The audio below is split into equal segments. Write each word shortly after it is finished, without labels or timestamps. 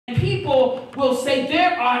will say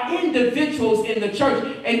there are individuals in the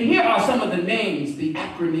church, and here are some of the names, the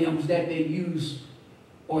acronyms that they use,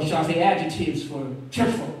 or shall I say adjectives for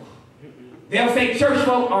church folk. They'll say church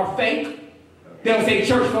folk are fake. They'll say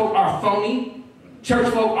church folk are phony.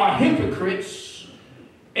 Church folk are hypocrites.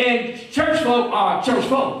 And church folk are church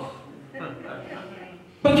folk.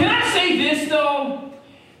 But can I say this, though?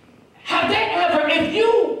 Have they ever, if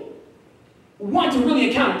you want to really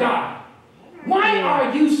encounter God, why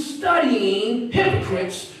are you studying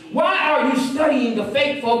hypocrites? Why are you studying the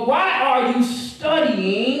fake folk? Why are you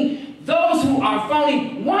studying those who are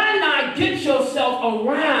phony? Why not get yourself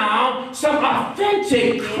around some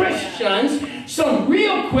authentic Christians, some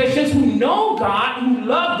real Christians who know God, who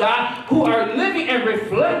love God, who are living and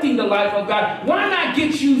reflecting the life of God? Why not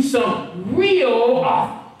get you some real,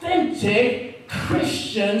 authentic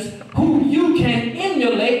Christians who you can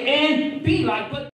emulate and be like? But